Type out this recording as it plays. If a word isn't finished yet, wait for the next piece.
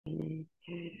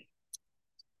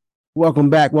Welcome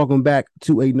back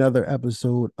to another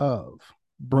episode of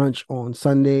Brunch on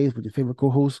Sundays with your favorite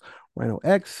co-host, Rhino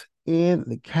X and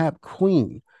the Cap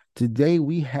Queen. Today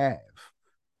we have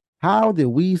How Did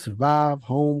We Survive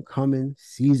Homecoming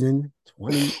Season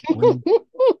 2020?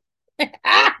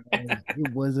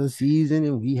 It was a season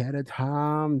and we had a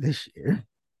time this year.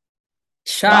 Well,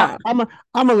 Child. I'm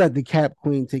gonna let the Cap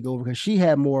Queen take over because she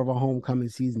had more of a homecoming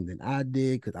season than I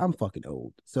did because I'm fucking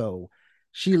old. So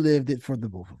she lived it for the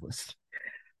both of us.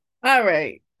 All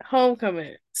right.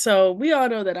 Homecoming. So we all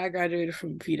know that I graduated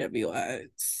from PWI,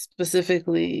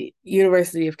 specifically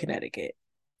University of Connecticut.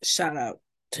 Shout out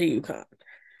to UConn.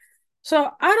 So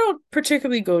I don't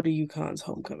particularly go to UConn's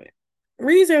homecoming.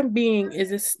 Reason being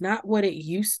is it's not what it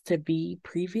used to be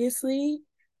previously.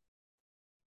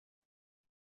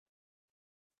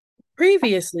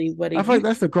 Previously, what I it feel like used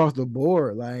that's across the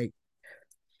board. Like,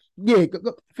 yeah,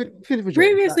 finish with yours.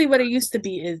 previously what it used to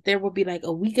be is there would be like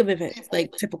a week of events,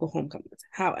 like typical homecomings.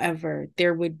 However,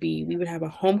 we would have a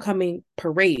homecoming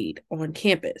parade on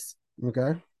campus.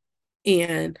 Okay.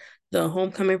 And the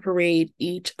homecoming parade,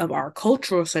 each of our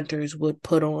cultural centers would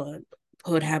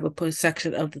have a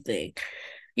section of the thing.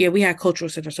 Yeah, we had cultural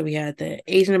centers. So we had the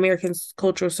Asian American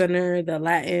Cultural Center, the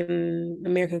Latin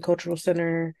American Cultural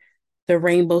Center, the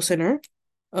Rainbow Center,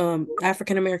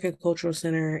 African American Cultural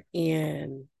Center,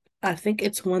 and I think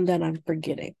it's one that I'm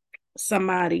forgetting. Some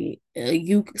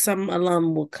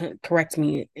alum will correct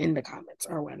me in the comments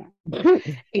or whatnot.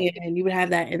 And you would have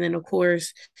that, and then of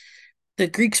course the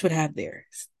Greeks would have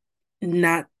theirs,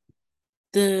 not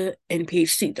the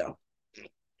NPHC though.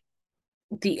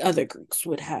 The other Greeks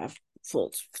would have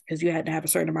floats because you had to have a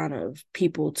certain amount of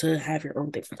people to have your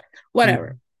own thing.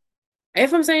 Whatever.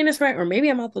 If I'm saying this right, or maybe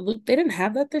I'm out the loop, they didn't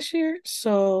have that this year.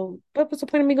 So what was the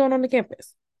point of me going on the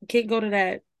campus? You can't go to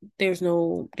that. There's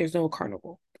no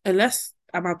carnival. Unless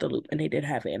I'm out the loop and they did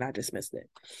have it and I dismissed it.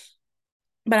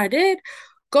 But I did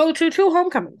go to two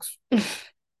homecomings.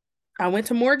 I went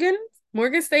to Morgan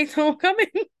State's homecoming,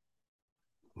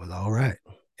 Well, all right.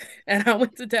 and I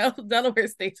went to Delaware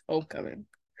State's homecoming.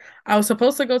 I was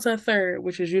supposed to go to a third,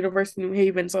 which is University of New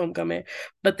Haven's homecoming,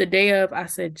 but the day of, I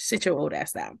said, "Sit your old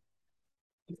ass down.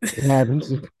 It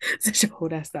happens. Sit your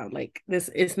old ass down. Like this,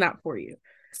 it's not for you."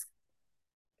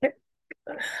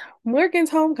 Morgan's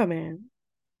homecoming,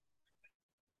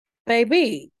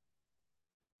 baby.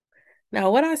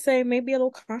 Now, what I say may be a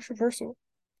little controversial,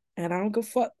 and I don't give a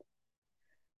fuck.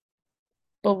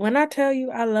 But when I tell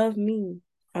you I love me,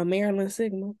 a Maryland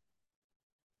Sigma,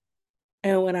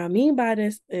 and what I mean by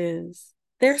this is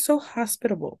they're so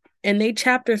hospitable. And they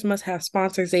chapters must have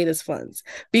sponsor Zeta's funds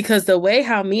because the way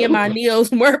how me and my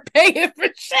neos weren't paying for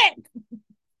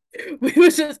shit, we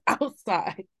was just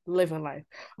outside living life.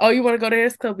 Oh, you want to go to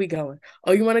this club? We going.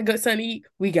 Oh, you want to go something to eat?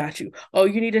 We got you. Oh,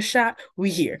 you need a shot? We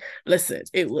here. Listen,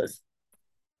 we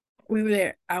were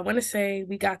there. I want to say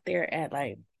we got there at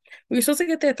like we were supposed to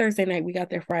get there Thursday night. We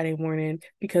got there Friday morning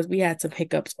because we had some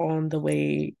hiccups on the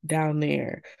way down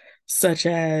there, such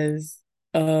as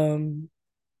um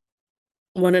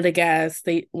one of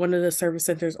the service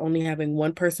centers only having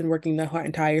one person working the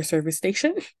entire service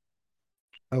station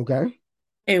Okay.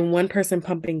 and one person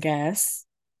pumping gas.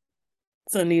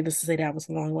 So needless to say, that was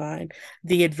a long line.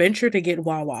 The adventure to get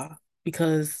Wawa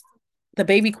because the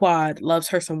baby quad loves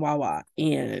her some Wawa,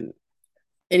 and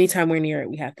anytime we're near it,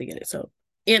 we have to get it. So,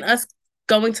 in us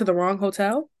going to the wrong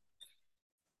hotel,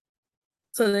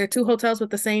 so there are two hotels with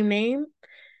the same name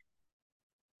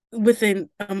within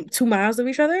 2 miles of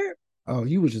each other. Oh,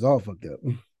 you was just all fucked up.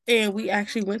 And we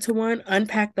actually went to one,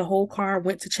 unpacked the whole car,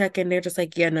 went to check in. They're just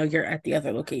like, yeah, no, you're at the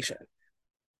other location.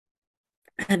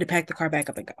 I had to pack the car back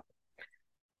up and go.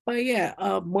 But yeah,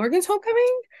 Morgan's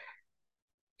homecoming.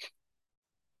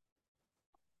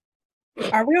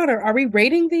 Are we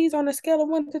rating these on a scale of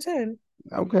 1 to 10?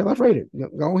 Okay, let's rate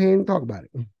it. Go ahead and talk about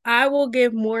it. I will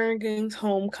give Morgan's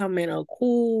homecoming a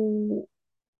cool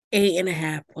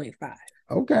 8.5.5.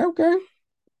 Okay, okay.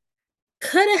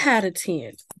 Could have had a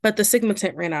 10, but the Sigma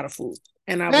tent ran out of food.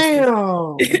 And I was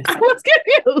confused. Damn. I was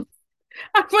confused.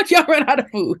 I thought y'all ran out of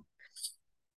food.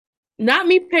 Not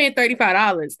me paying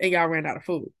 $35 and y'all ran out of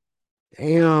food.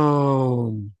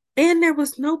 Damn. And there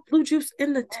was no blue juice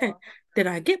in the tent. Did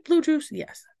I get blue juice?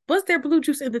 Yes. Was there blue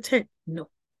juice in the tent? No.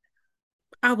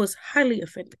 I was highly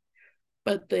offended.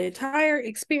 But the entire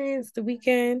experience, the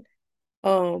weekend,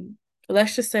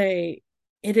 let's just say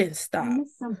it didn't stop.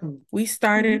 We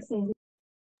started.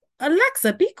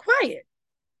 Alexa, be quiet.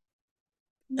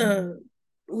 Uh,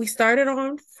 we started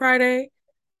on Friday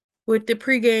with the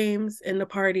pre-games and the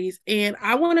parties. And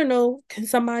I want to know, can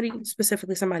somebody,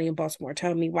 specifically somebody in Baltimore,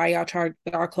 tell me why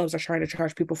our clubs are trying to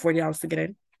charge people $40 to get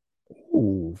in?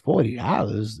 Ooh, $40.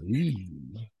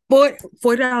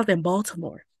 $40 in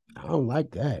Baltimore. I don't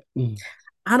like that.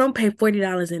 I don't pay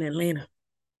 $40 in Atlanta,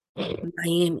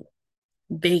 Miami,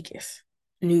 Vegas,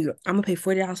 New York. I'm gonna pay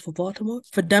 $40 for Baltimore.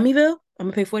 For Dummyville, I'm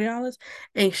gonna pay $40.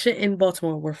 Ain't shit in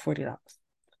Baltimore worth $40.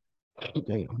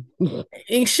 Damn.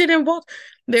 Ain't shit in Baltimore.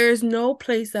 There's no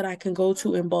place that I can go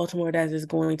to in Baltimore that is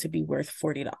going to be worth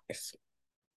 $40.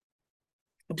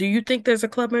 Do you think there's a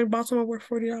club in Baltimore worth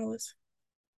 $40?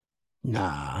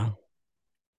 Nah.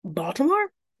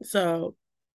 Baltimore? So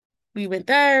we went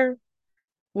there.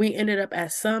 We ended up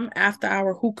at some after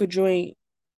hour hookah joint.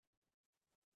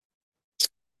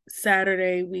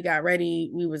 Saturday, we got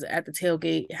ready. We was at the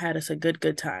tailgate, had us a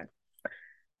good time.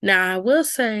 Now I will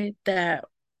say that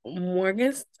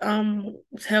Morgan's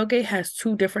tailgate has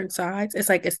two different sides. It's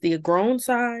like it's the grown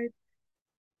side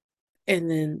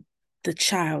and then the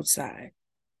child side.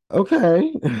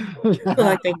 Okay. So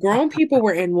like the grown people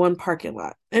were in one parking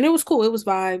lot and it was cool. It was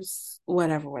vibes,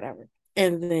 whatever.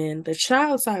 And then the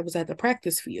child side was at the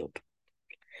practice field.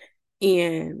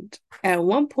 And at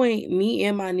one point, me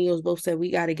and my Neos both said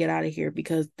we got to get out of here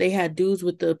because they had dudes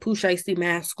with the Pooh Shiesty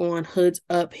mask on, hoods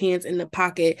up, hands in the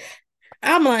pocket.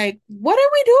 I'm like, what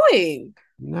are we doing?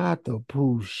 Not the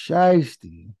Pooh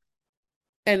Shiesty.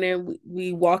 And then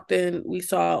we walked in, we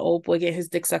saw old boy get his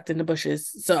dick sucked in the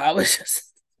bushes. So I was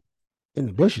just In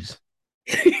the bushes.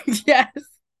 yes.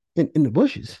 In the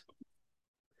bushes.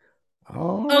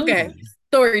 All Okay. right.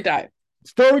 Story time.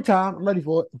 Story time. I'm ready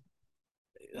for it.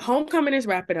 Homecoming is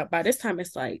wrapping up. By this time,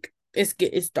 it's like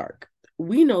it's dark.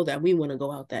 We know that we want to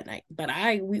go out that night, but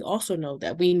we also know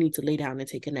that we need to lay down and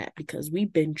take a nap because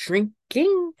we've been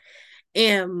drinking.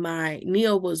 And my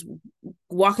Neo was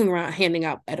walking around handing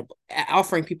out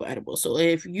offering people edibles. So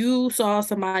if you saw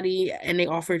somebody and they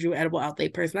offered you edible out, they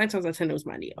person 9 times out of 10 it was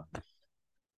my Neo.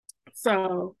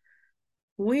 So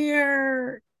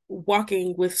we're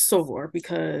walking with Silver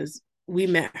because we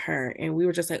met her and we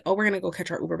were just like, oh, we're gonna go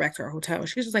catch our Uber back to our hotel.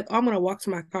 She's just like, oh, I'm gonna walk to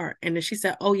my car. And then she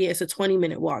said, oh yeah, it's a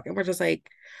 20-minute walk. And we're just like,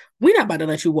 we're not about to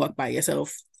let you walk by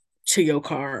yourself to your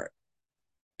car.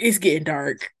 It's getting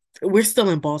dark. We're still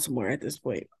in Baltimore at this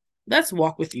point. Let's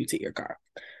walk with you to your car.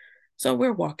 So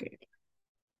we're walking.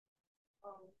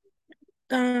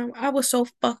 I was so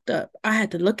fucked up. I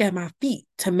had to look at my feet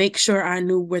to make sure I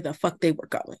knew where the fuck they were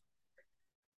going.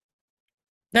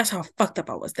 That's how fucked up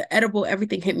I was. The edible,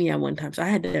 everything hit me at one time. So I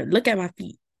had to look at my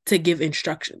feet to give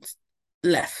instructions.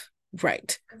 Left,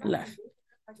 right, left.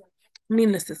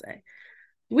 Needless to say,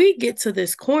 we get to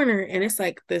this corner and it's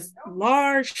like this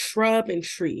large shrub and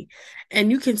tree.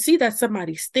 And you can see that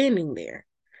somebody's standing there.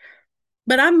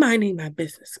 But I'm minding my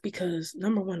business because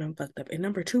number one, I'm fucked up. And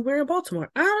number two, we're in Baltimore.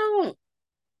 I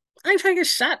ain't trying to get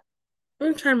shot.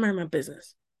 I'm trying to mind my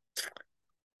business.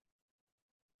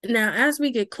 Now, as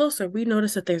we get closer, we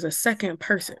notice that there's a second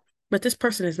person, but this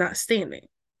person is not standing.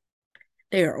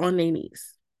 They are on their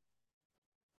knees.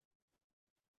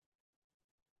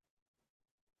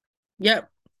 Yep.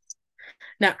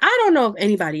 Now, I don't know if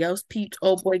anybody else peeped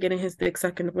old boy getting his dick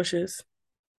sucked in the bushes,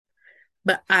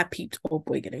 but I peeped old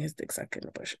boy getting his dick sucked in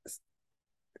the bushes.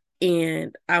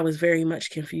 And I was very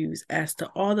much confused as to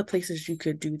all the places you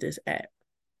could do this at.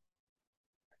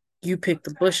 You picked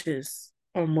the bushes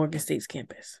on Morgan State's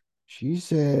campus. He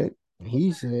said,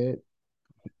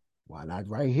 why not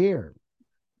right here?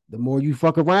 The more you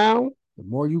fuck around, the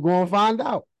more you gonna find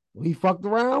out. Well, he fucked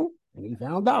around and he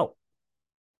found out.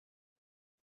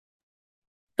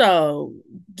 So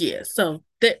yeah, so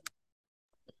that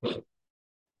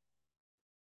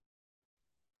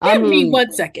I give me mean,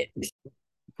 1 second.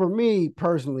 for me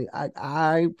personally,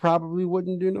 I probably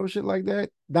wouldn't do no shit like that.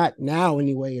 Not now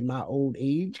anyway, in my old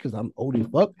age, because I'm old as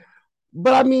fuck.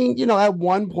 But I mean, at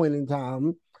one point in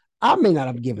time, I may not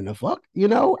have given a fuck. You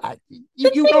don't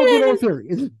get on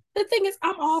serious. The thing is,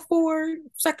 I'm all for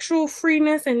sexual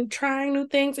freeness and trying new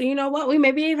things. And you know what? We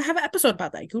maybe even have an episode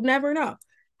about that. You never know.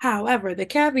 However, the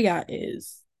caveat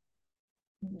is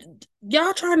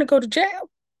y'all trying to go to jail.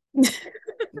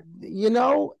 You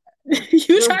know,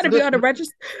 You trying to be on the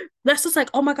register. That's just like,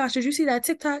 oh my gosh, did you see that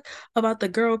TikTok about the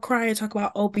girl crying, talk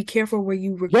about, oh, be careful where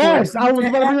you record. Yes, I was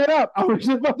about to bring it up. I was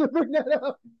just about to bring that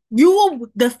up.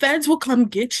 The feds will come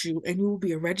get you and you will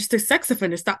be a registered sex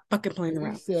offender. Stop fucking playing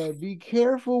around. He said, be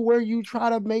careful where you try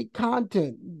to make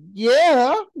content.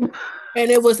 Yeah.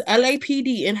 And it was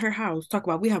LAPD in her house. Talk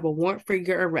about, we have a warrant for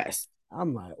your arrest.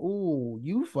 I'm like, ooh,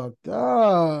 you fucked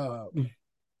up.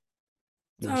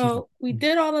 So we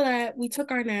did all of that. We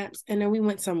took our naps and then we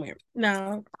went somewhere.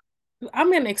 Now,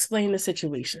 I'm gonna explain the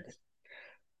situation.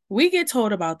 We get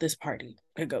told about this party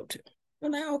to go to. We're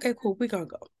like, okay, cool, we gonna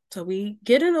go. So we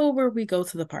get an Uber, we go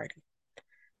to the party.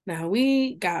 Now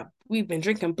we've been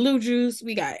drinking blue juice,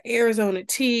 we got Arizona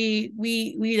tea,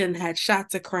 we done had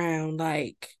shots of Crown,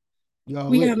 like Y'all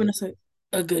we lit. having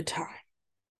a good time.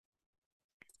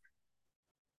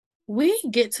 We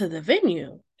get to the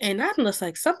venue, and that looks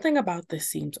like something about this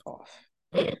seems off.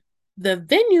 The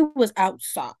venue was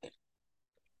outside.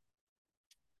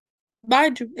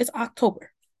 Mind you, it's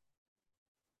October.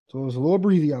 So it's a little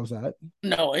breezy outside.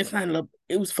 No, it's not.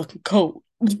 It was fucking cold.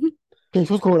 It Okay,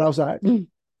 so it's cold outside.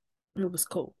 was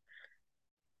cold.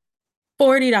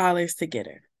 $40 to get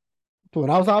in. To an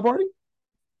outside party?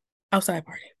 Outside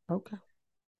party. Okay.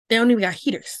 They don't even got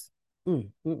heaters. Mm,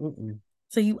 mm, mm, mm.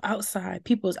 So you outside,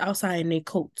 people's outside in their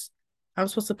coats. I'm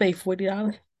supposed to pay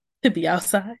 $40 to be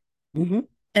outside, Mm-hmm.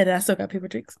 and I still got paper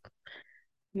drinks.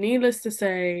 Needless to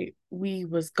say, we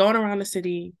was going around the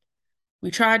city.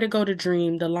 We tried to go to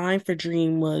Dream. The line for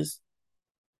Dream was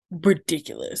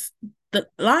ridiculous. The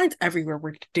lines everywhere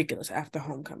were ridiculous after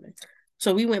homecoming.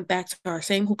 So we went back to our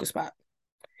same hookah spot.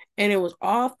 And it was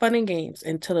all fun and games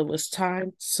until it was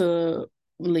time to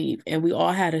leave. And we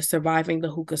all had a surviving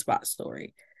the hookah spot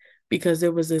story because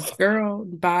there was this girl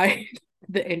by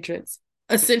the entrance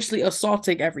essentially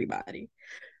assaulting everybody.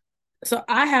 So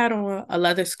I had on a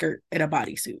leather skirt and a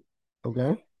bodysuit.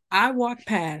 Okay. I walked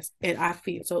past and I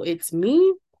feel so it's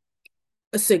me,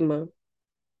 a Sigma,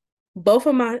 both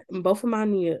of my one of my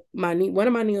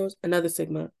neos, another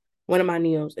Sigma, one of my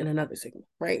neos, and another Sigma.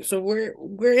 Right. So we're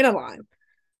in a line.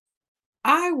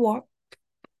 I walk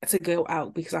to go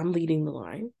out because I'm leading the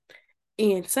line.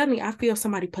 And suddenly I feel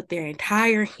somebody put their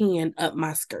entire hand up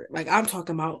my skirt. Like I'm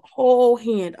talking about whole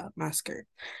hand up my skirt.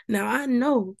 Now I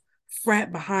know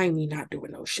frat behind me not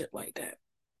doing no shit like that.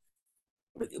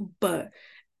 But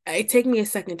it take me a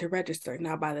second to register.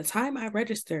 Now by the time I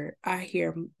register, I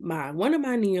hear one of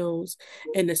my neos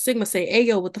and the Sigma say, "Hey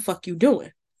yo, what the fuck you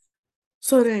doing?"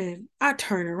 So then I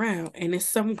turn around and it's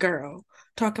some girl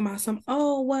talking about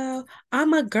oh, well,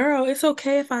 I'm a girl. It's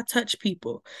okay if I touch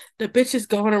people. The bitch is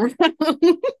going around.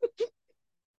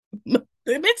 The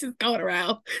bitch is going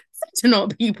around touching on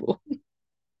people.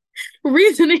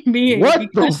 Reasoning being What the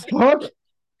because, fuck?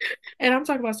 and I'm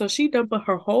talking about, so she done put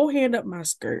her whole hand up my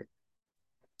skirt.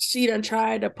 She done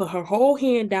tried to put her whole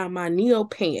hand down my neo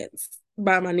pants,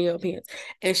 by my neo pants,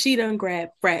 and she done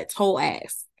grabbed Frat's whole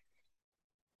ass.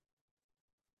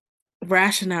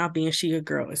 Rationale being she a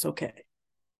girl, it's okay.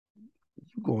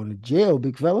 You going to jail,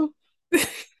 big fella?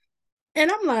 And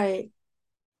I'm like,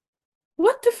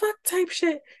 what the fuck type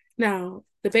shit? Now,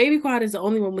 the baby quad is the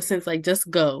only one with sense, like, just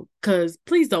go. Cause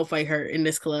please don't fight her in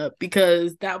this club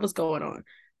because that was going on.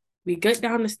 We get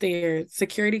down the stairs,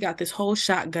 security got this whole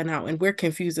shotgun out, and we're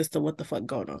confused as to what the fuck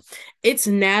going on. It's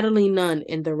Natalie Nunn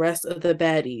and the rest of the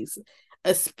baddies.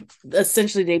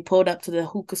 Essentially, they pulled up to the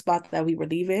hookah spot that we were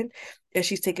leaving, and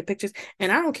she's taking pictures.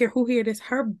 And I don't care who here it is,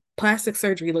 her plastic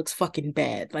surgery looks fucking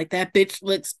bad. Like that bitch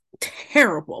looks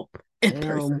terrible in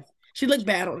person. She looked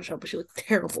bad on the show, but she looked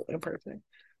terrible in person.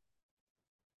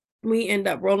 We end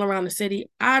up rolling around the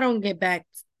city. We don't get back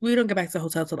to the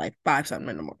hotel till like 5 something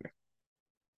in the morning.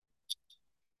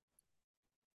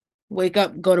 Wake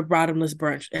up, go to bottomless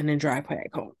brunch, and then drive back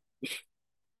home.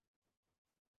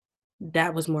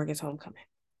 That was Morgan's homecoming.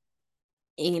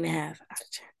 8.5 out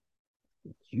of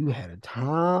 10. You had a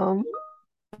time.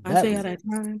 I That say was at that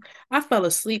time, I fell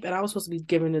asleep and I was supposed to be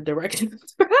given the directions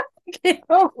to get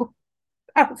home.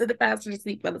 I was in the passenger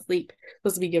seat, fell asleep,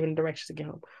 supposed to be given the directions to get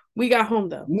home. We got home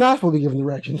though. not supposed to give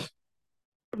directions.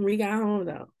 We got home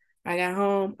though. I got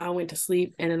home, I went to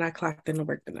sleep, and then I clocked into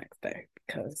work the next day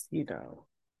because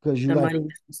Because you the like money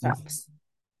never stops.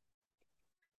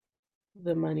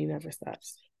 The money never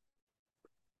stops.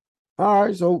 all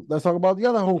right, so let's talk about the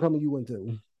other homecoming you went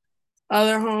to.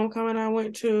 Other homecoming I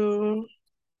went to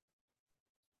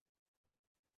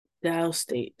Dow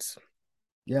States.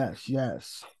 Yes,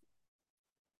 yes.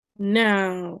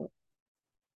 Now,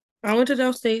 I went to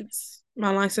Dow States.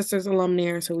 My line sister's alum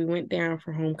there, so we went down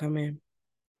for homecoming.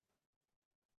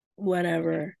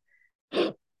 Whatever.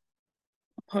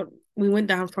 We went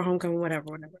down for homecoming, whatever.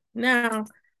 Now,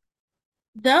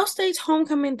 Dow State's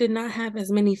homecoming did not have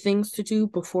as many things to do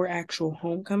before actual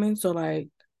homecoming. So, like,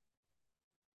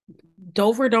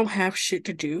 Dover don't have shit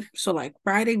to do. So, like,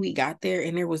 Friday we got there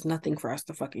and there was nothing for us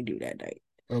to fucking do that night.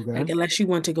 Okay. Like, unless you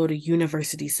want to go to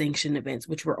university sanctioned events,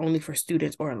 which were only for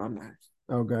students or alumni.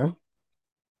 Okay.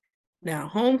 Now,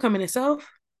 homecoming itself,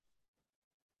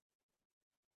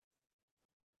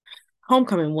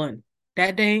 homecoming won.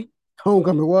 That day,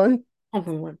 Homecoming one.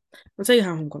 homecoming won. I'll tell you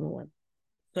how homecoming won.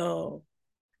 So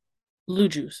blue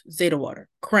juice, Zeta water,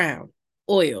 Crown,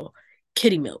 oil,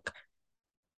 kitty milk,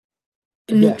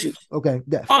 new Death. juice, Okay,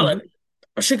 death. all of it.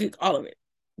 Drinking all of it.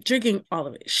 Drinking all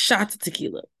of it. Shots of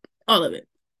tequila, all of it.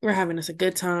 We're having us a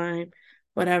good time.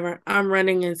 Whatever. I'm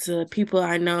running into people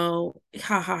I know.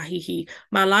 Ha ha he he.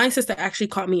 My line sister actually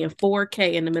caught me in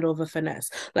 4K in the middle of a finesse.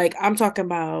 Like I'm talking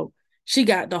about she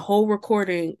got the whole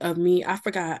recording of me. I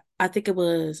forgot. I think it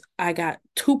was I got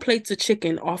 2 plates of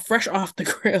chicken off fresh off the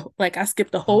grill. Like I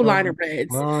skipped the whole line of reds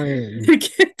Crying. to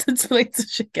get the 2 plates of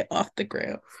chicken off the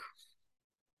grill.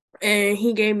 And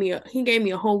he gave me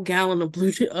a whole gallon of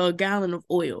a gallon of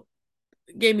oil.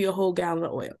 Gave me a whole gallon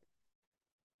of oil.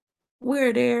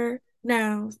 We're there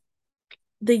now.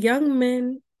 The young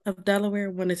men of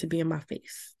Delaware wanted to be in my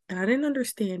face, and I didn't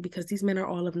understand because these men are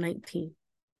all of 19.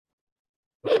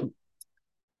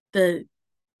 The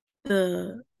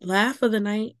the laugh of the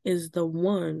night is the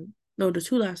one, no, the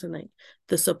two laughs of the night.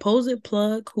 The supposed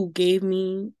plug who gave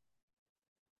me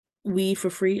weed for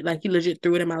free, like he legit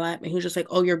threw it in my lap, and he was just like,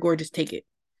 "Oh, you're gorgeous, take it."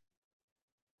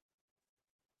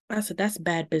 I said, "That's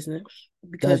bad business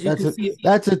because That you that's can a see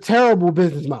that's a terrible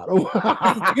business model.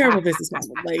 that's a terrible business model.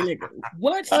 Like, nigga,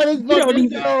 what? That is fucking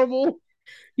terrible.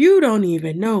 You don't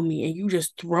even know me, and you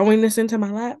just throwing this into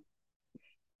my lap.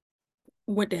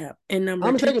 What the hell? And number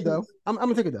I'm gonna two, take it though. I'm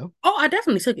gonna take it though. oh, I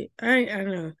definitely took it. I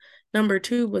don't know. Number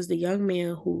two was the young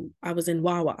man who I was in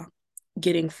Wawa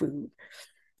getting food,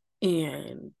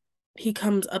 and he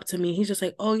comes up to me. He's just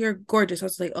like, "Oh, you're gorgeous." I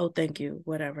was like, "Oh, thank you."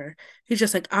 Whatever. He's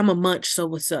just like, "I'm a munch, so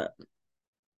what's up?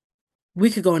 We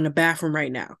could go in the bathroom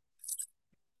right now."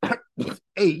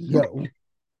 Hey yo.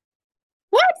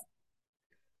 What?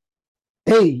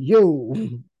 Hey yo.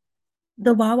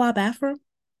 The Wawa bathroom?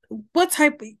 What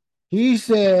type of, He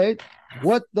said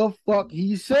what the fuck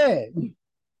he said.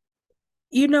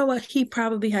 you know what? He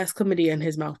probably has chlamydia in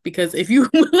his mouth because if you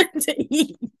willing to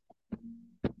eat,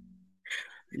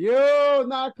 Yo,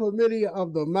 not chlamydia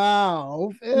of the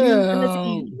mouth. you willing to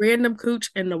eat Ew. random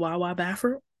cooch in the Wawa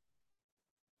bathroom?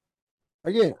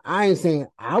 Again, I ain't saying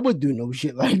I would do no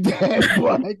shit like that,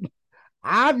 but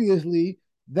obviously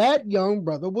that young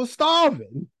brother was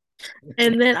starving.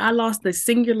 And then I lost the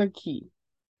singular key.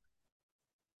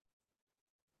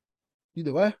 You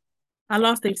know what? I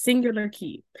lost a singular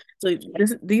key. So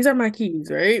these are my keys,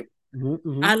 right?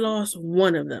 Mm-hmm. I lost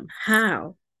one of them.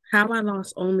 How? How I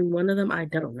lost only one of them, I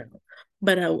don't know.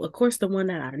 But of course, the one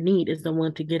that I need is the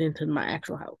one to get into my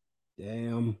actual house.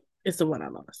 Damn. It's the one I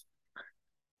lost.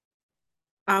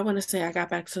 I want to say I got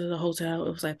back to the hotel.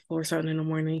 It was like 4 something in the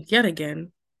morning. Yet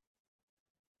again,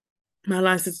 my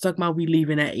license talking about we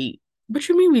leaving at 8. What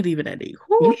you mean we leaving at 8?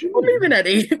 Who, What you who leaving mean? at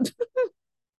 8?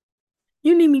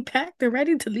 You need me packed and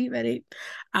ready to leave at 8.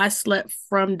 I slept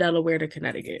from Delaware to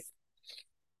Connecticut.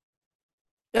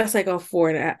 That's like a 4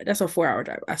 and a half. That's a 4 hour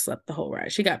drive. I slept the whole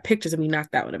ride. She got pictures of me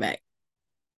knocked out in the back.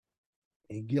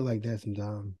 It get like that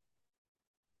sometimes.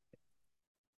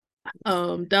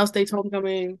 Dell State's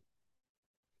homecoming.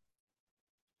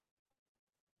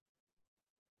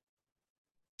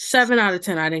 7 out of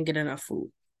 10. I didn't get enough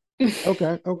food.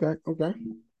 Okay, okay, okay.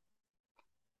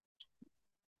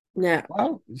 Yeah.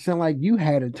 Well, it sound like you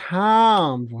had a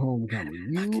time for homecoming.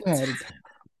 You had a time.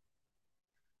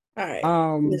 All right,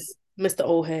 Um, Miss Mr.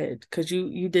 Old Head, because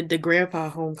you did the grandpa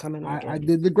homecoming I again.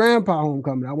 did the grandpa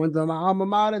homecoming. I went to my alma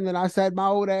mater and then I sat my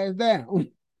old ass down.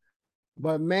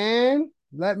 But man,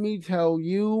 let me tell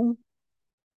you,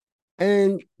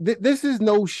 and this is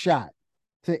no shot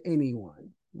to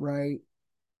anyone, right?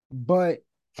 But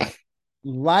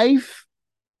life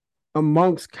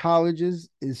amongst colleges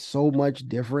is so much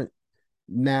different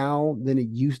now than it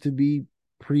used to be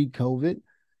pre-COVID.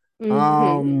 Mm-hmm.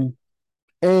 Um,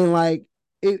 and like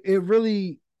it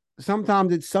really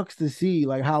sometimes it sucks to see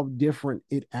like how different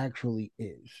it actually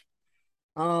is.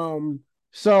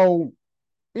 So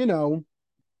you know,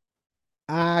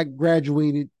 I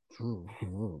graduated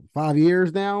 5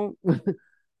 years now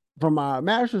from my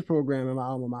master's program in my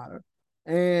alma mater.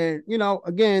 And,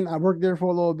 again, I worked there for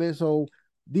a little bit. So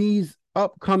these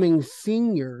upcoming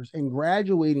seniors and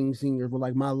graduating seniors were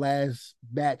like my last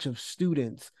batch of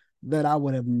students that I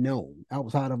would have known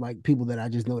outside of like people that I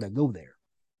just know that go there.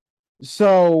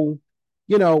 So,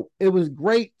 it was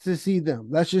great to see them.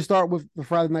 Let's just start with the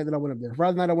Friday night that I went up there.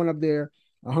 Friday night I went up there,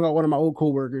 I hung out with one of my old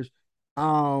coworkers.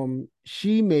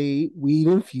 She made weed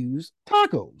infused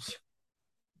tacos.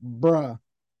 Bruh,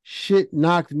 shit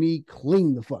knocked me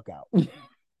clean the fuck out.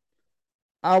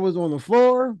 I was on the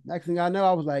floor. Next thing I know,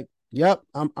 I was like, yep,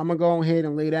 I'm gonna go ahead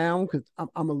and lay down because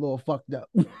I'm a little fucked up.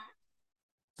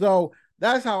 So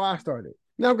that's how I started.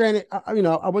 Now, granted, I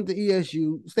went to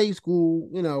ESU, state school,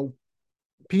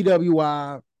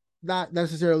 PWI, not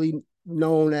necessarily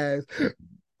known as,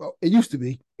 well, it used to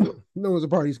be known as a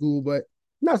party school, but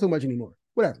not so much anymore.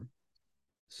 Whatever.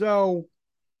 So,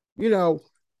 you know,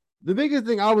 the biggest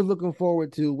thing I was looking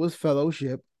forward to was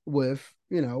fellowship with,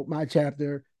 my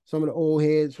chapter, some of the old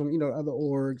heads from, other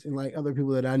orgs and like other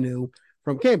people that I knew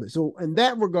from campus. So in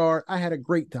that regard, I had a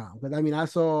great time. Because I mean, I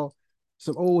saw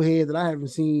some old heads that I haven't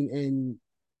seen in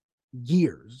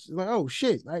years. Like, oh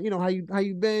shit, like, how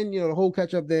you been? The whole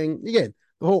catch up thing. Again,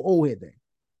 the whole old head thing.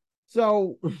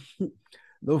 So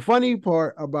the funny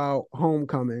part about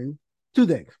homecoming, two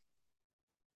things.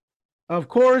 Of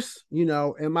course,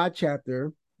 in my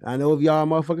chapter, I know if y'all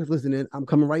motherfuckers listening, I'm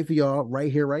coming right for y'all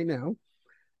right here, right now.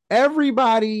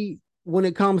 Everybody, when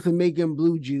it comes to making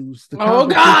blue juice, Oh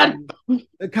God.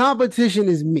 the competition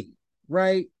is me,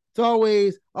 right? It's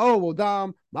always, oh well,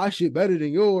 Dom, my shit better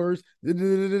than yours. Da, da,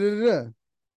 da, da, da.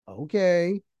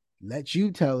 Okay, let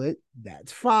you tell it.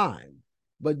 That's fine.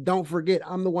 But don't forget,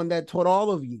 I'm the one that taught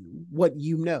all of you what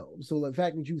you know. So the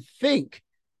fact that you think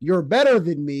you're better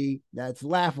than me, that's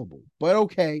laughable. But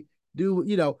okay, do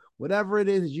whatever it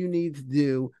is you need to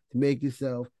do to make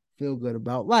yourself feel good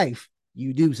about life.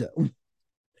 You do so.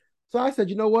 So I said,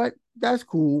 you know what? That's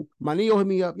cool. My Neo hit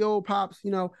me up. Yo, Pops,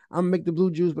 I'm gonna make the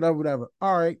blue juice, whatever, whatever.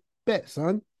 All right, bet,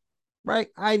 son. Right?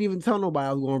 I didn't even tell nobody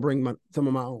I was gonna bring some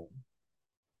of my own.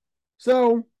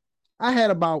 So I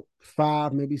had about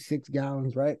 5, maybe 6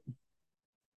 gallons, right?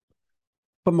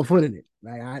 Put my foot in it.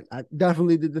 Like I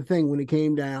definitely did the thing when it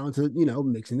came down to,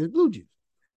 mixing this blue juice.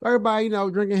 Everybody,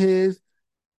 drinking his.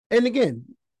 And again,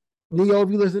 Neo, if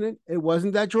you listening, it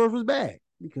wasn't that yours was bad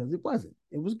because it wasn't.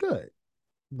 It was good.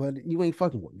 But you ain't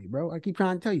fucking with me, bro. I keep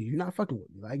trying to tell you, you're not fucking with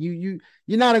me. Like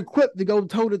you're not equipped to go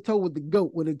toe to toe with the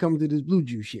goat when it comes to this blue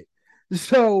juice shit.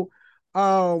 So,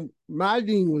 my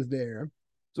dean was there,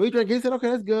 so he drank. He said, "Okay,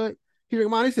 that's good." He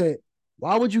drank mine. He said,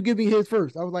 "Why would you give me his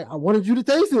first?" I was like, "I wanted you to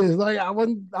taste this. Like, I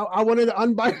wanted an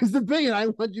unbiased opinion. I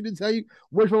want you to tell you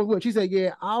which one was which." She said,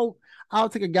 "Yeah, I'll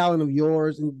take a gallon of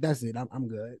yours, and that's it. I'm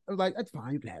good." I was like, "That's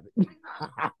fine. You can have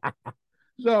it."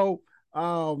 So,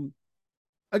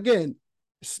 again,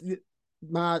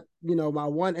 my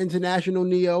one international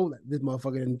Neo, this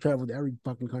motherfucker didn't travel to every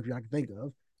fucking country I can think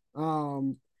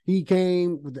of. He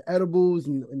came with the edibles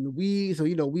and the weed, so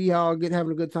we all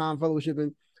having a good time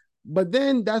fellowshipping. But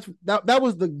then that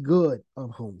was the good of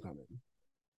homecoming.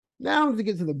 Now to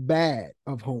get to the bad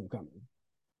of homecoming.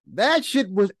 That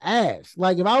shit was ass.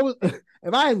 Like if I was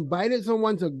if I invited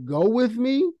someone to go with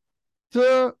me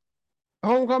to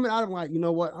homecoming, I'd be like, you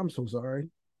know what? I'm so sorry.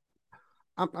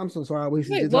 I'm so sorry I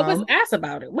wasted Wait, your what was time. ass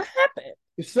about it? What happened?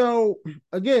 So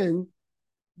again,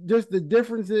 just the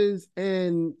differences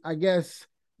in, I guess,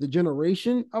 the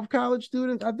generation of college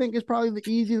students, I think is probably the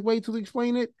easiest way to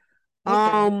explain it.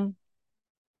 Okay.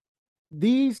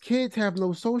 These kids have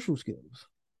no social skills.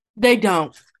 They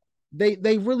don't.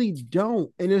 They really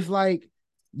don't. And it's like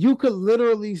you could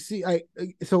literally see, like,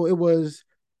 so it was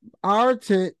our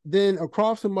tent, then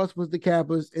across from us was the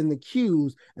Kappas and the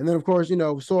Qs, and then of course,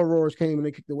 Sorors came and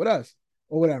they kicked it with us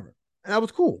or whatever. And that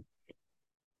was cool.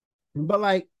 But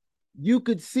like you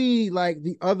could see like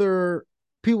the other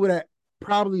people that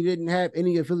probably didn't have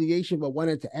any affiliation but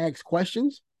wanted to ask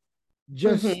questions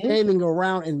just Mm-hmm. standing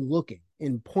around and looking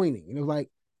and pointing. And it was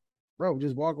like, bro,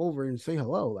 just walk over and say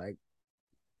hello. Like,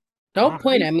 Don't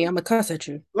point hi. at me. I'm gonna cuss at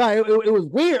you. Like it was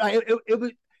weird. Like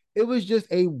it was just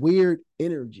a weird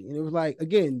energy. And it was like,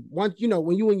 again, once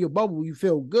when you in your bubble, you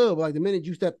feel good. But like the minute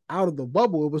you step out of the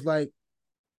bubble, it was like,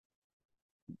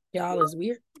 Y'all is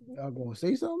weird. y'all gonna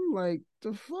say something? Like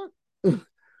the fuck?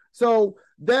 So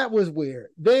that was weird.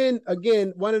 Then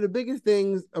again, one of the biggest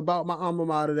things about my alma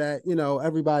mater that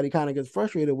everybody kind of gets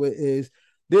frustrated with is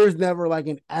there's never like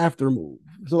an after move.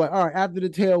 So like, all right, after the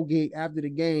tailgate, after the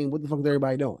game, what the fuck is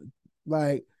everybody doing?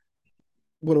 Like,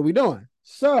 what are we doing?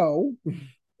 So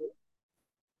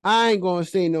I ain't gonna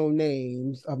say no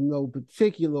names of no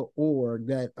particular org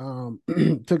that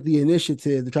took the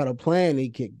initiative to try to plan a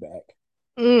kickback.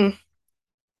 Mm.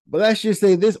 But let's just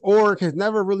say this org has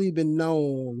never really been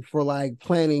known for like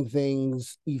planning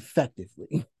things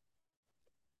effectively.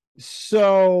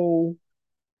 So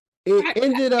it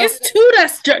ended up It's two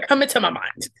that's coming to my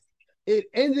mind. it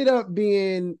ended up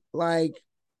being like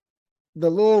the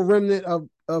little remnant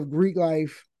of Greek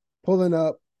life pulling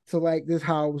up to like this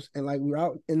house, and like we were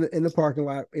out in the parking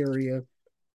lot area.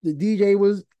 The DJ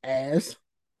was ass.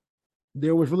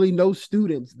 There was really no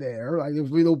students there. Like there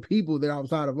was really no people there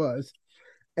outside of us.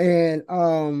 And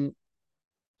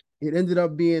it ended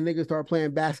up being niggas start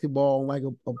playing basketball on like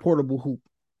a portable hoop.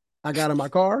 I got in my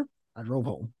car. I drove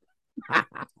home.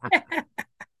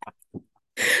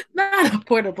 Not a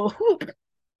portable hoop.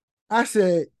 I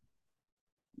said,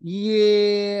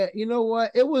 yeah, you know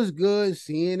what? It was good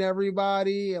seeing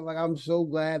everybody. And like, I'm so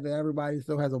glad that everybody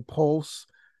still has a pulse.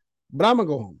 But I'm gonna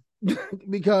go home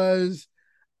because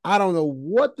I don't know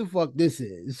what the fuck this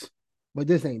is, but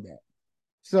this ain't that.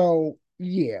 So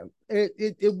yeah,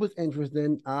 it was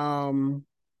interesting.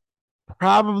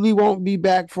 Probably won't be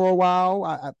back for a while.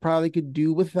 I probably could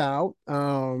do without.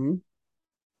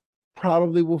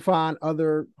 Probably will find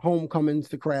other homecomings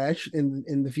to crash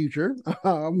in the future.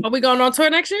 Are we going on tour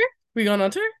next year? We going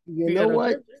on tour? You We know going on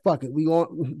what? tour? Fuck it. We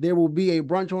want there will be a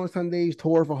brunch on Sundays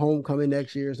tour for homecoming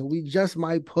next year, so we just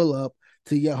might pull up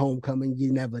to your homecoming.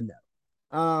 You never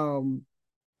know.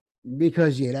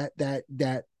 Because yeah, that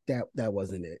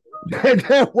wasn't it.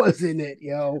 That wasn't it,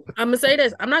 yo. I'm gonna say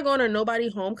this. I'm not going to nobody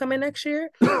homecoming next year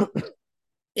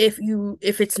if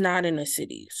it's not in a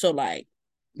city. So like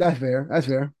That's fair. That's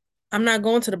fair. I'm not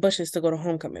going to the bushes to go to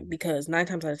homecoming because 9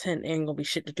 times out of 10 ain't gonna be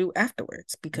shit to do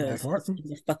afterwards That because part. it's in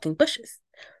the fucking bushes.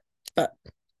 But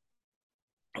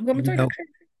I'm gonna You tell you know,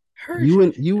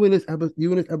 Hers. you in this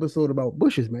episode about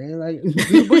bushes, man. Like leave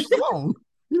the bushes alone.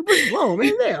 Leave the bushes alone,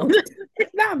 man. Damn.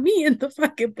 It's not me in the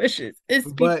fucking bushes.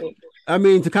 It's But people. I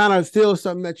mean, to kind of steal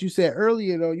something that you said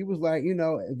earlier, though, you was like,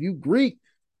 if you Greek,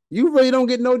 you really don't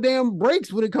get no damn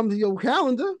breaks when it comes to your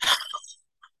calendar.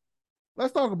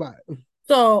 Let's talk about it.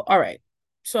 So, all right.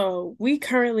 So we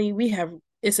have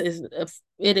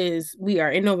we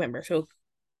are in November. So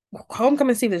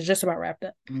homecoming season is just about wrapped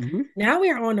up. Mm-hmm. Now we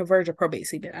are on the verge of probate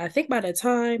season. I think by the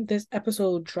time this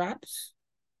episode drops,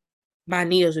 my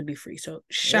Neos would be free. So Hey,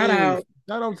 shout out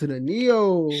to the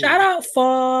Neo. shout out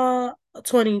fall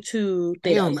 22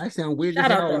 Damn, days. that sound weird as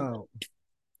Shout out hell them. out.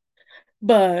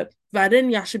 But by then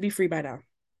y'all should be free by now.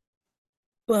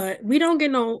 But we don't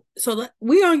get no. So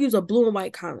we gonna use a blue and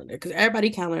white calendar because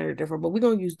everybody calendar is different. But we're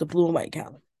gonna use the blue and white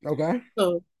calendar. Okay.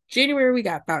 So January we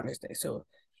got Founders Day. So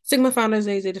Sigma Founders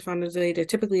Day, Zeta Founders Day, they're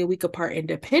typically a week apart. And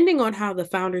depending on how the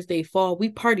Founders Day fall, we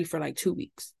party for like 2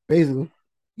 weeks. Basically.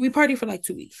 We party for like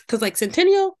 2 weeks. Because like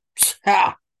Centennial,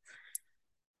 ah.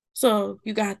 So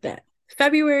you got that.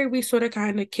 February, we sort of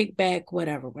kind of kick back,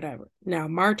 whatever. Now,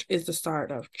 March is the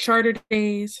start of Charter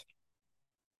Days,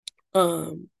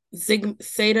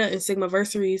 Zeta and Sigma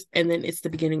Versaries, and then it's the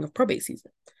beginning of probate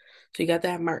season. So you got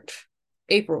that March.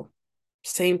 April,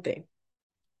 same thing.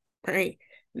 All right.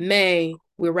 May,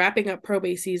 we're wrapping up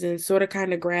probate season, sort of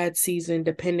kind of grad season,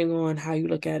 depending on how you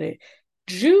look at it.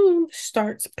 June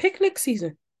starts picnic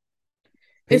season.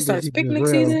 It starts picnic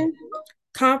season,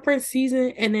 conference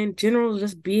season, and then general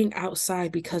just being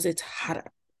outside because it's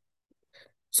hotter.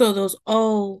 So those,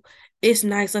 it's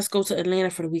nice, let's go to Atlanta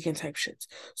for the weekend type shits.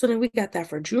 So then we got that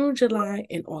for June, July,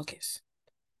 and August.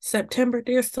 September,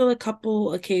 there's still a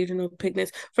couple occasional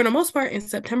picnics. For the most part, in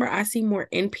September, I see more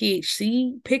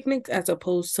NPHC picnics as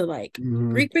opposed to like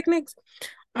Greek picnics.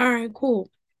 All right, cool.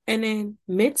 And then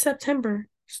mid-September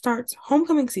starts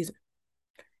homecoming season.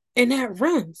 And that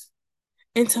runs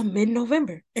until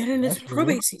mid-November. And then it's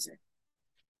probate season.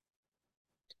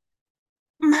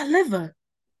 My liver,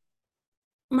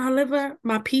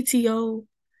 my PTO,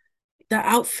 the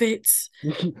outfits.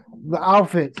 The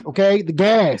outfits, okay? The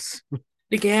gas.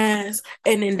 The gas.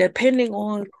 And then depending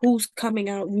on who's coming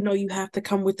out, you have to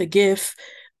come with a gift.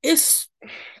 It's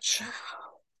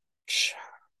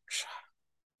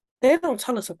they don't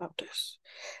tell us about this.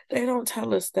 They don't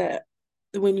tell us that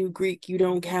when you Greek, you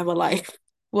don't have a life.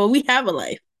 Well, we have a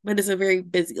life, but it's a very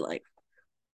busy life.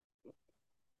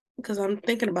 Because I'm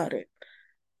thinking about it.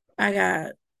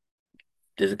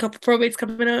 There's a couple probates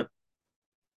coming up.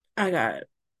 I got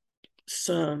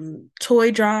some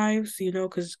toy drives,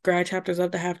 because grad chapters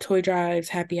love to have toy drives,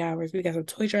 happy hours. We got some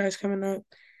toy drives coming up.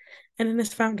 And then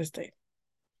it's Founders Day.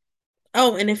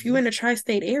 Oh, and if you're in the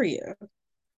tri-state area,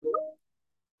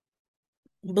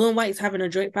 Blue and White's having a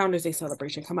joint Founders Day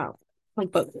celebration. Come out.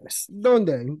 Like both of us.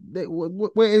 Donde?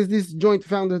 Where is this joint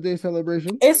Founders Day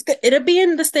celebration? It'll be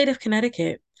in the state of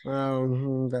Connecticut.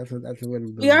 That's a way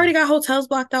to We already got hotels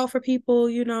blocked out for people,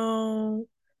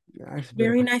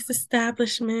 very nice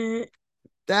establishment.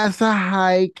 That's a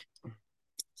hike.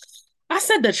 I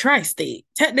said the tri-state.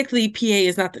 Technically, PA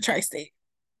is not the tri-state.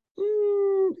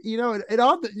 It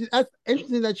all. That's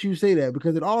interesting that you say that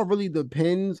because it all really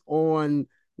depends on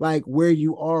like where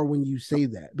you are when you say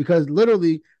that. Because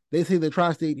literally, they say the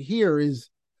tri-state here is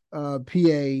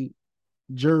PA,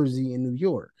 Jersey, and New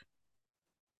York.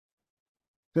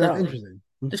 So that's interesting.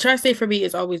 The tri-state for me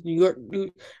is always New York,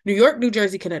 New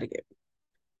Jersey, Connecticut.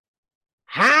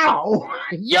 How?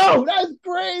 Yo, that's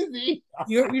crazy.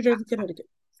 New York, New Jersey, Connecticut.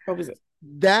 What was it?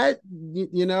 That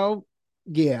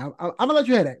yeah. I'm gonna let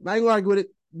you have that. I ain't gonna argue with it.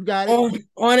 You got it.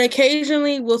 On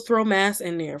occasionally, we'll throw Mass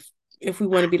in there if we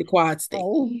want to be the quad state.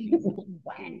 Oh,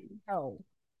 wow.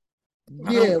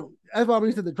 Yeah, that's why when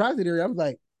you said the tri-state area, I was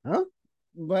like, huh?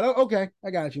 But okay,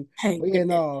 I got you. Hey, But yeah,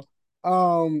 no,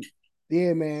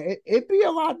 yeah, man, it'd be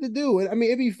a lot to do. I mean,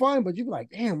 it'd be fun, but you'd be like,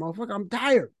 damn, motherfucker, I'm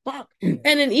tired. Fuck. and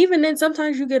then even then,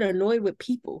 sometimes you get annoyed with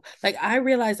people. Like I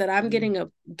realize that I'm getting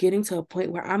to a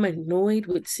point where I'm annoyed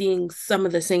with seeing some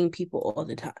of the same people all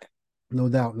the time. No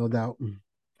doubt, no doubt. You're like,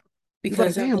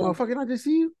 Because damn, motherfucker, can I just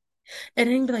see you? and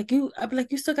then be like, I'd be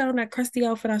like, you still got on that crusty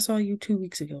outfit I saw you 2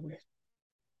 weeks ago with.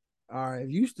 All right,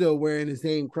 if you still wearing the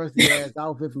same crusty ass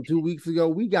outfit from 2 weeks ago,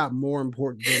 we got more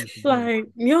important things to do. Like,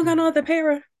 you don't got no other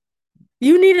pair.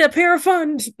 You needed a pair of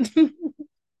funds.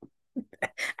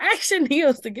 Action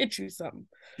heels to get you something.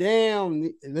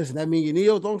 Damn, listen, that mean your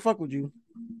Neos don't fuck with you.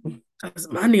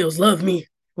 My Neos love me.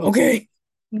 Okay.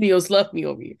 Neos love me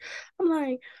over here. I'm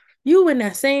like, you in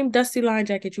that same dusty line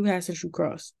jacket you had since you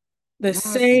crossed. The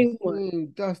same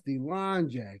one. Dusty line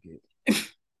jacket.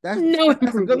 That's no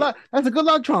that's a good luck. That's a good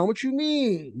luck charm. What you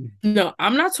mean? No,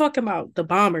 I'm not talking about the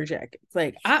bomber jackets.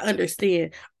 Like I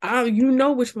understand. You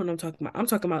know which one I'm talking about. I'm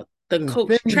talking about the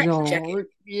Coach track jacket.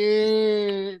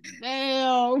 Yeah,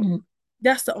 damn.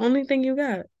 That's the only thing you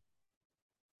got.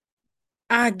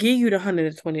 I give you the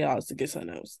 $120 to get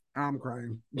something else. I'm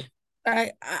crying.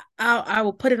 I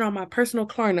will put it on my personal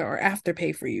Klarna or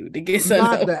Afterpay for you to get something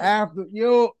Not else. the after.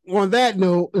 Yo, on that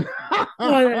note.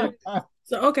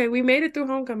 So okay, we made it through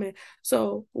homecoming.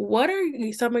 So what are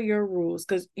some of your rules?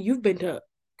 Because you've been to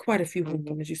quite a few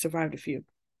homecomings. You survived a few.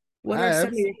 What are some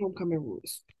of your homecoming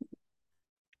rules?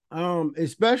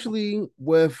 Especially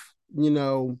with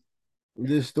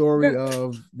this story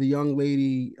of the young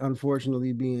lady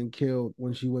unfortunately being killed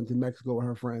when she went to Mexico with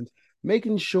her friends,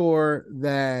 making sure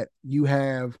that you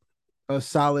have a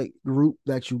solid group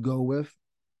that you go with.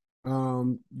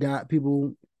 Got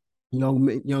people, young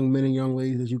men and young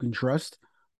ladies that you can trust.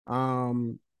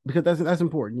 Because that's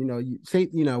important.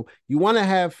 You want to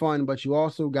have fun, but you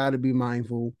also got to be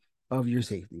mindful of your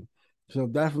safety. So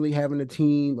definitely having a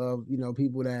team of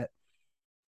people that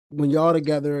when y'all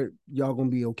together, y'all gonna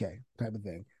be okay, type of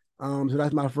thing. So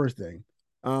that's my first thing.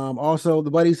 Also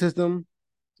the buddy system.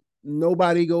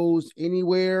 Nobody goes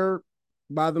anywhere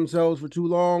by themselves for too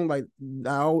long. I've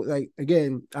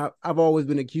always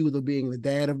been accused of being the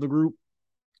dad of the group.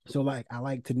 So I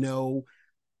like to know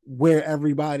where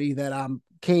everybody that I'm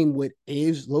came with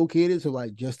is located. So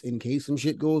just in case some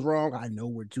shit goes wrong, I know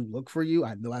where to look for you.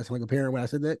 I know I sound like a parent when I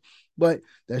said that, but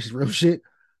that's just real shit.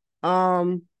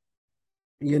 Um,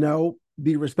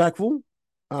 be respectful.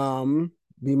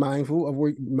 Be mindful of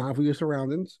your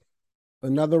surroundings.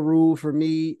 Another rule for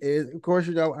me is, of course,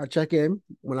 I check in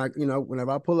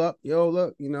whenever I pull up. Yo,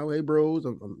 look, hey, bros,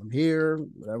 I'm here,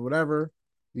 whatever.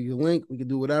 We can link, we can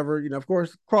do whatever. Of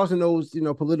course, crossing those,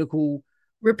 political.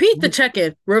 Repeat the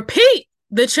check-in. Repeat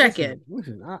the check-in.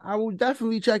 Listen, I will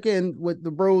definitely check in with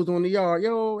the bros on the yard.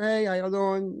 Yo, hey, how y'all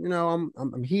doing?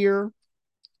 I'm here.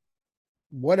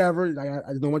 Whatever.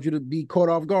 I don't want you to be caught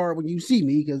off guard when you see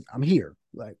me because I'm here.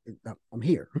 I'm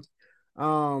here.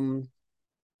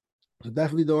 So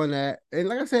definitely doing that. And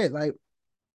like I said,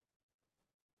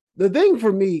 the thing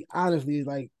for me, honestly, is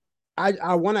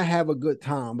I want to have a good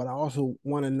time, but I also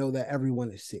want to know that everyone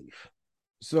is safe.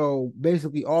 So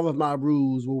basically, all of my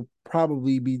rules will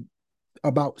probably be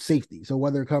about safety. So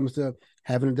whether it comes to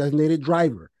having a designated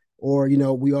driver, or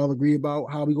we all agree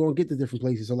about how we going to get to different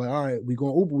places. So all right, we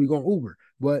going Uber,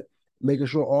 but making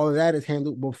sure all of that is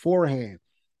handled beforehand.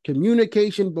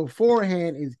 Communication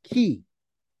beforehand is key.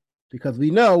 Because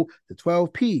we know the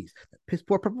 12 P's. Piss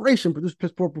poor preparation produces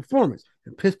piss poor performance,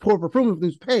 and piss poor performance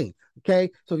produces pain.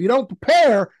 Okay, so if you don't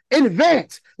prepare in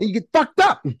advance, then you get fucked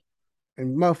up.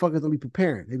 And motherfuckers don't be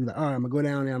preparing. They be like, all right, I'm gonna go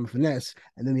down there, I'm a finesse,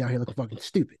 and then they out here looking fucking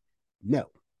stupid. No,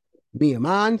 me and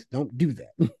mine don't do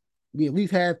that. We at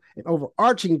least have an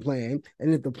overarching plan,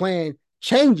 and if the plan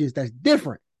changes, that's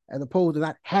different, as opposed to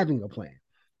not having a plan.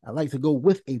 I like to go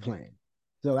with a plan,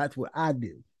 so that's what I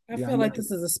do. I feel like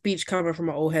this is a speech coming from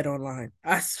an old head online.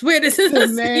 I swear this is a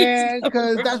man,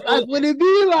 because that's what it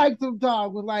be like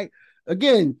sometimes. With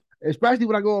again, especially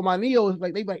when I go on my Neos,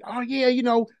 they be like, oh yeah,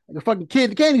 like a fucking kid at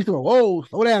the candy store. Whoa,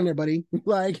 slow down there, buddy.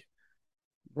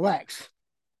 Relax.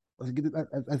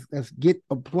 Let's get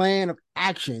a plan of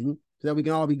action so that we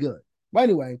can all be good. But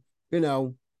anyway,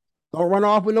 don't run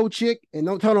off with no chick and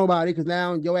don't tell nobody because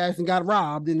now your ass got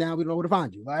robbed and now we don't know where to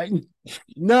find you.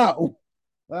 No.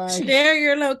 Share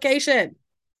your location.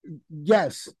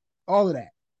 Yes, all of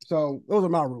that. So those are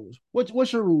my rules.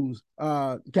 What's your rules,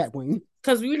 Cat Queen?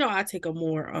 Because I take a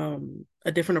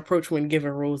different approach when giving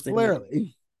rules than clearly. You.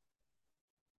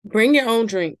 Bring your own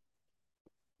drink.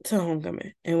 to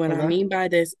homecoming. And what I Okay. mean by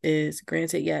this is,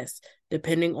 granted, yes,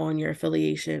 depending on your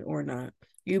affiliation or not,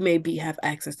 you may have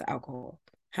access to alcohol.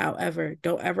 However,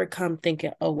 don't ever come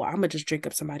thinking, oh well, I'm gonna just drink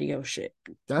up somebody else shit.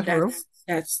 That's real.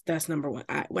 That's number one.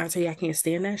 When I tell you I can't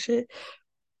stand that shit,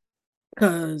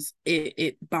 because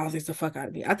it bothers the fuck out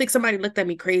of me. I think somebody looked at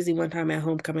me crazy one time at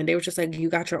homecoming. They were just like, "You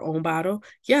got your own bottle?"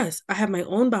 Yes, I have my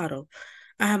own bottle.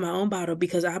 I have my own bottle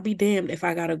because I'll be damned if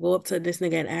I gotta go up to this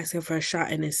nigga and ask him for a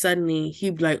shot, and then suddenly he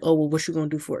be like, "Oh well, what you gonna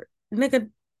do for it, nigga?"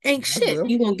 Ain't That's shit. real.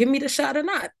 You gonna give me the shot or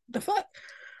not? The fuck?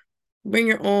 Bring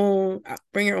your own.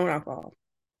 Bring your own alcohol.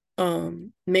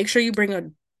 Make sure you bring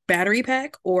a battery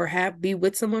pack or be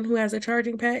with someone who has a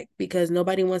charging pack, because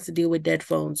nobody wants to deal with dead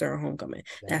phones or homecoming.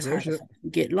 That's That's real how the shit. fuck you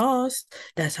get lost.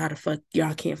 That's how the fuck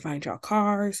y'all can't find y'all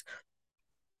cars.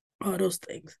 All those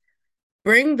things.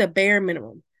 Bring the bare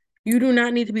minimum. You do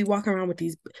not need to be walking around with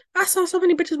these. I saw so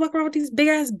many bitches walking around with these big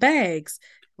ass bags.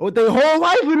 With their whole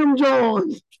life in them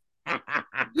Jones.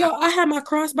 Yo, I had my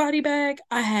crossbody bag.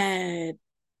 I had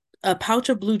a pouch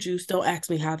of blue juice. Don't ask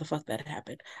me how the fuck that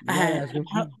happened. I Not had asking.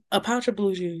 a pouch of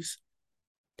blue juice,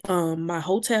 my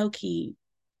hotel key,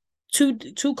 two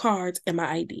cards, and my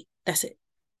ID. That's it.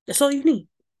 That's all you need.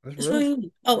 That's That's all real. you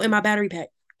need. Oh, and my battery pack.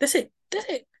 That's it. That's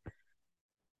it.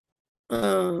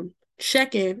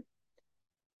 Check in.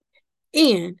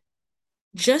 And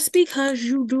just because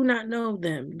you do not know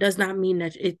them does not mean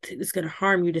that it's gonna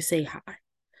harm you to say hi. That's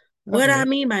What I real.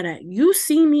 mean by that, you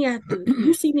see me at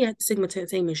the Sigma 10,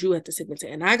 same as you at the Sigma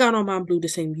 10, and I got on my blue the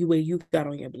same way you got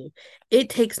on your blue. It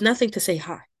takes nothing to say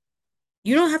hi.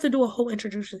 You don't have to do a whole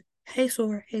introduction. Hey,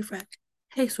 Sora. Hey, Frat.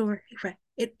 Hey, Sora. Hey, Frat.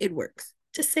 It works.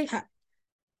 Just say hi.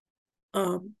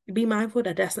 Be mindful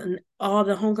that all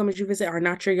the homecomings you visit are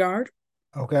not your yard.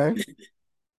 Okay. Say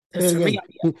Because it for me,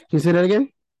 again. Can you say that again?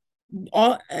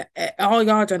 all all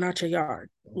yards are not your yard.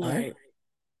 Okay. Like,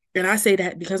 and I say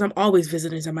that because I'm always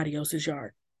visiting somebody else's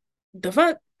yard. The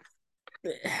fuck,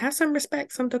 have some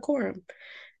respect, some decorum.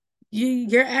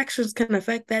 Your actions can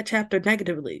affect that chapter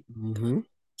negatively. Mm-hmm.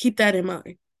 Keep that in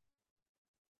mind.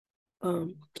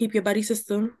 Keep your buddy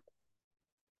system.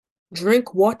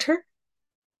 Drink water.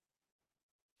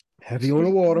 Heavy on the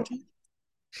Drink water. water.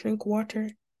 Drink water.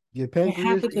 Your And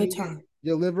have pancreas a good and time.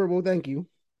 your liver will thank you.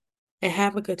 And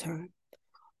have a good time.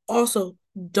 Also,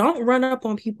 don't run up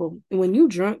on people when you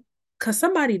drunk, because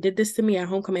somebody did this to me at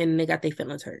homecoming and they got their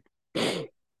feelings hurt.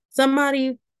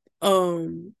 Somebody,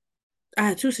 I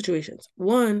had two situations.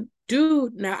 One,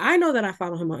 dude, now I know that I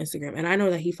follow him on Instagram and I know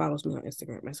that he follows me on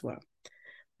Instagram as well.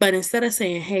 But instead of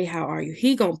saying, "Hey, how are you?"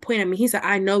 he gonna point at me. He said,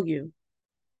 "I know you."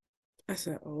 I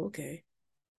said, "Oh, okay.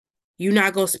 You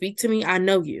not gonna speak to me? I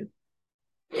know you."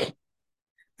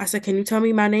 I said, "Can you tell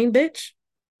me my name, bitch?"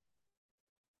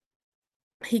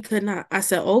 He could not. I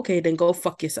said, "Okay, then go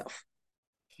fuck yourself."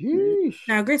 Sheesh.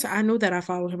 Now, granted, I know that I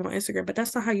follow him on Instagram, but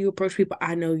that's not how you approach people.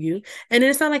 I know you. And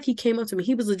it's not like he came up to me.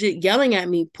 He was legit yelling at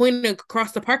me, pointing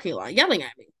across the parking lot, yelling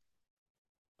at me.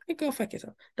 Hey, go fuck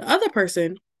yourself. The other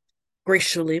person,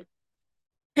 graciously,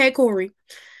 hey, Corey,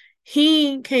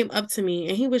 he came up to me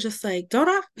and he was just like, "Don't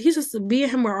I?" He's just, me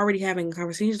and him were already having a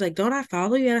conversation. He's like, "Don't I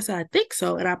follow you?" And I said, "I think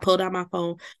so." And I pulled out my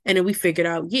phone and then we figured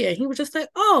out, yeah. He was just like,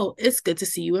 "Oh, it's good to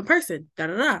see you in person." Da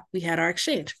da da. We had our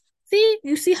exchange. See,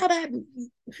 you see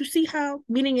how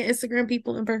meeting your Instagram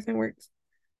people in person works?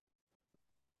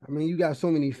 I mean, you got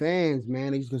so many fans,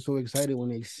 man. They just get so excited when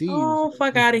they see you. Oh,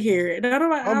 fuck out of here. I Oh don't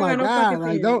my got no God. fucking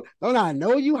Like, fans. don't I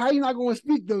know you? How you not gonna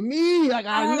speak to me? Like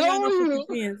I I don't got know no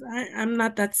fucking you. fans. I'm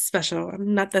not that special.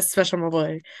 I'm not that special, my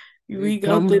boy. Here We go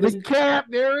comes through the this. cap.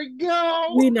 There we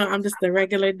go. We know I'm just a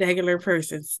regular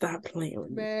person. Stop playing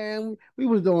with me. Man, we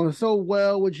was doing so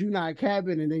well with you not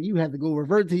capping, and then you had to go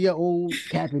revert to your old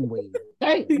capping ways.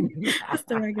 Damn.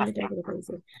 Just a regular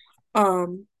person.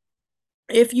 Um,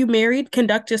 if you married,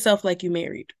 conduct yourself like you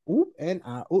married. Oop, and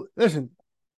listen,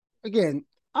 again,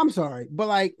 I'm sorry, but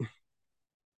like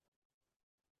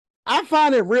I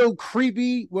find it real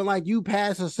creepy when like you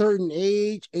pass a certain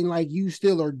age and like you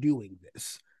still are doing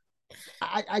this.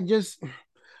 I just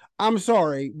I'm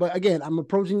sorry, but again, I'm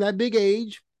approaching that big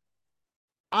age.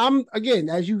 I'm again,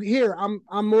 as you hear,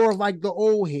 I'm more of like the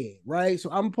old head, right? So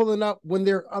I'm pulling up when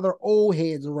there are other old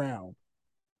heads around.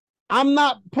 I'm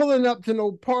not pulling up to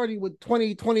no party with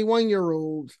 20, 21 year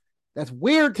olds. That's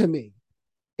weird to me.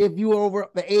 If you are over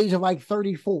the age of like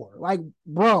 34, like,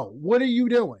 bro, what are you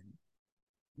doing?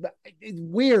 It's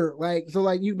weird. Like, so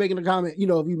like you making a comment,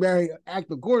 if you marry,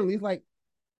 act accordingly. It's like,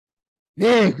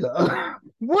 nigga,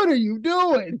 what are you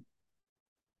doing?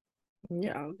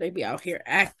 Yeah, they be out here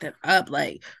acting up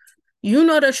like, you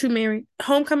know that you married.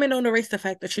 Homecoming don't erase the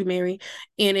fact that you married.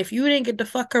 And if you didn't get to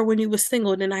fuck her when you was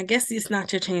single, then I guess it's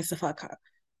not your chance to fuck her.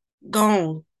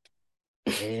 Gone.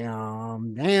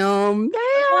 Damn.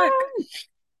 Fuck.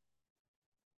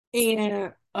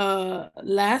 And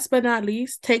last but not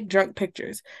least, take drunk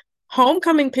pictures.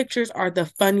 Homecoming pictures are the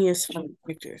funniest fun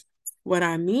pictures. What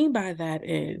I mean by that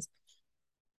is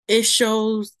it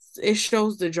shows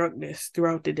the drunkenness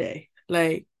throughout the day.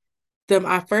 Like them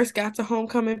I first got to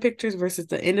homecoming pictures versus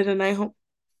the end of the night home.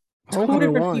 Two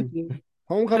Homecoming different won. people.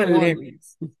 Homecoming won.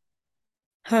 Hilarious.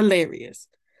 Hilarious.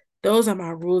 Those are my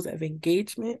rules of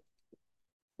engagement.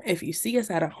 If you see us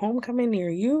at a homecoming near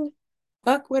you,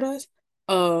 fuck with us.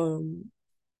 Um,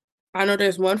 I know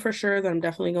there's one for sure that I'm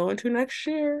definitely going to next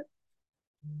year.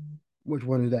 Which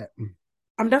one is that?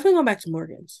 I'm definitely going back to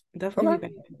Morgan's. Definitely Okay.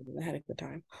 be back to Morgan's. I had a good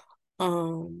time.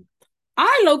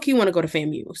 I low key want to go to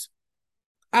FAMU's.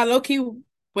 I low key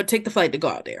would take the flight to go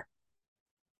out there.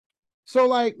 So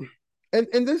like, and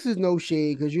this is no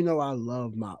shade because you know I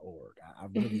love my org. I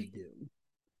really do.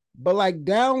 But like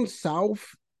down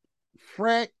south,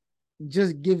 frat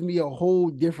just gives me a whole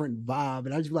different vibe.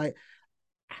 And I just like,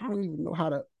 I don't even know how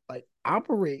to like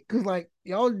operate because like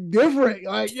y'all different.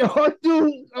 Like y'all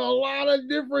do a lot of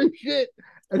different shit.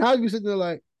 And how you sitting there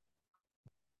like,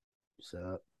 what's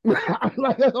up?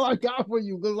 Like that's all I got for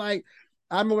you. Cause like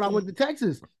I remember when I went to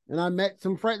Texas and I met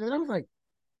some friends and I was like,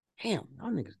 damn,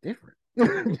 y'all niggas different.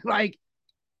 Like,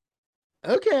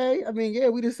 okay. I mean, yeah,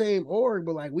 we the same org,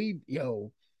 but like we,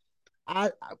 yo,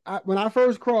 I when I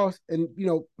first crossed and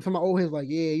some of my old heads like,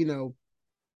 yeah,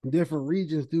 different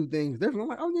regions do things different. I'm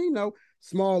like, oh yeah,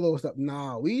 small little stuff.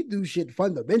 Nah, we do shit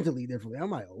fundamentally differently. I'm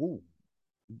like,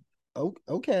 oh,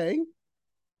 okay,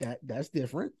 that's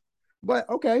different. But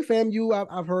okay, FAMU,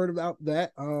 I've heard about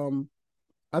that.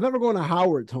 I've never gone to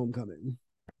Howard's homecoming.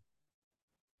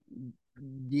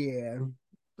 Yeah,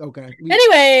 okay. We can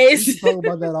Anyways, talk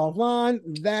about that offline.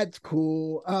 That's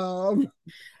cool. I'm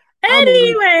gonna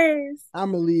leave. anyways,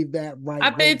 I'm gonna leave that right there.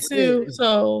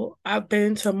 I've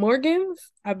been to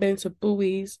Morgan's, I've been to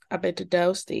Bowie's, I've been to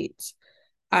Dell States.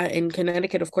 In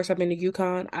Connecticut, of course, I've been to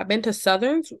UConn. I've been to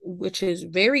Southern's, which is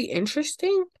very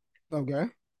interesting. Okay.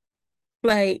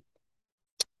 Like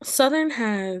Southern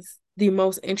has the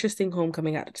most interesting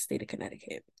homecoming out of the state of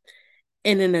Connecticut,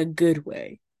 and in a good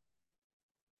way.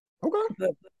 Okay.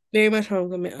 But very much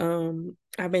homecoming.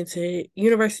 I've been to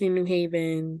University of New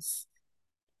Haven's,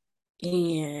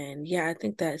 and yeah, I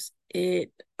think that's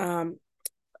it.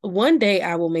 One day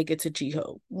I will make it to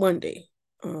GHO. One day.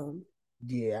 Um,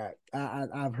 Yeah,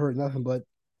 I've heard nothing but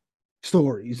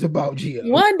stories about Geo.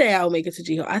 One day I'll make it to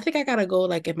GHO. I think I gotta go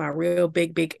like at my real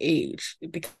big age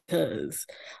because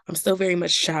I'm still very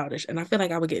much childish and I feel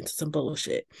like I would get into some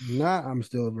bullshit. Nah, I'm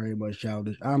still very much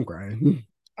childish. I'm crying.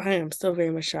 I am still very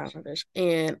much childish.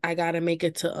 And I gotta make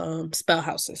it to spell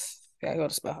houses. Gotta go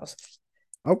to spell houses.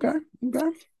 Okay, okay.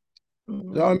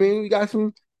 So I Mm. mean, we got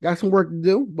some work to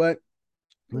do, but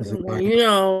listen, Well,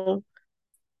 man,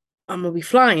 I'm gonna be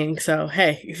flying, so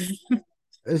hey.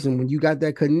 listen. When you got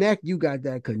that connect, you got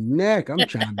that connect. I'm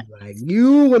trying to be like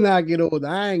you when I get older.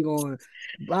 I ain't gonna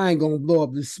blow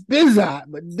up the spizot,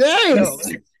 but damn.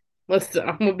 Listen,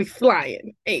 I'm gonna be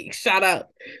flying. Hey, shout out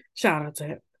to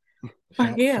him. But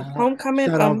Shout, yeah, shout out,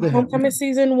 shout out to homecoming him.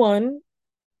 season one,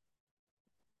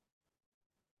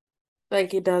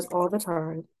 like it does all the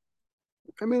time.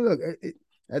 I mean, look,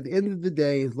 at the end of the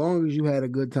day, as long as you had a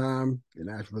good time, and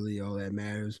that's really all that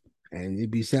matters. And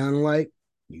it be sounding like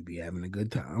you be having a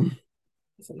good time.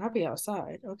 Listen, I'll be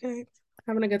outside, okay?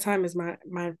 Having a good time is my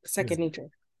second Listen, nature.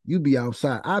 you be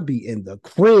outside. I be in the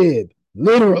crib,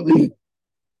 literally.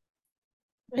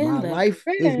 In My the life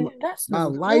is crib, that's my no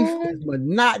life good. is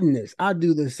monotonous. I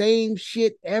do the same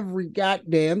shit every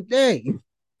goddamn day.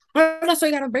 That's why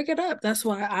you gotta break it up. That's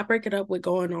why I break it up with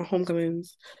going on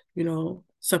homecomings,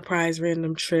 surprise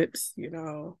random trips,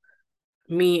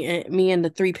 me and the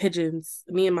three pigeons,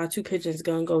 me and my two pigeons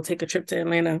gonna go take a trip to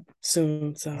Atlanta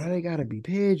soon. So Why they gotta be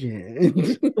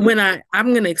pigeons? when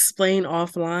I'm gonna explain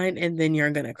offline and then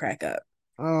you're gonna crack up.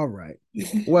 All right.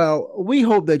 Well, we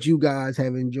hope that you guys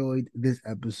have enjoyed this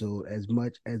episode as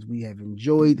much as we have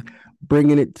enjoyed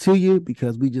bringing it to you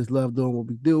because we just love doing what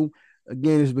we do.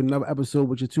 Again, it's been another episode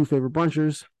with your two favorite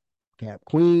bunchers, Cap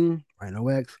Queen, Rhino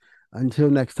X. Until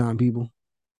next time, people.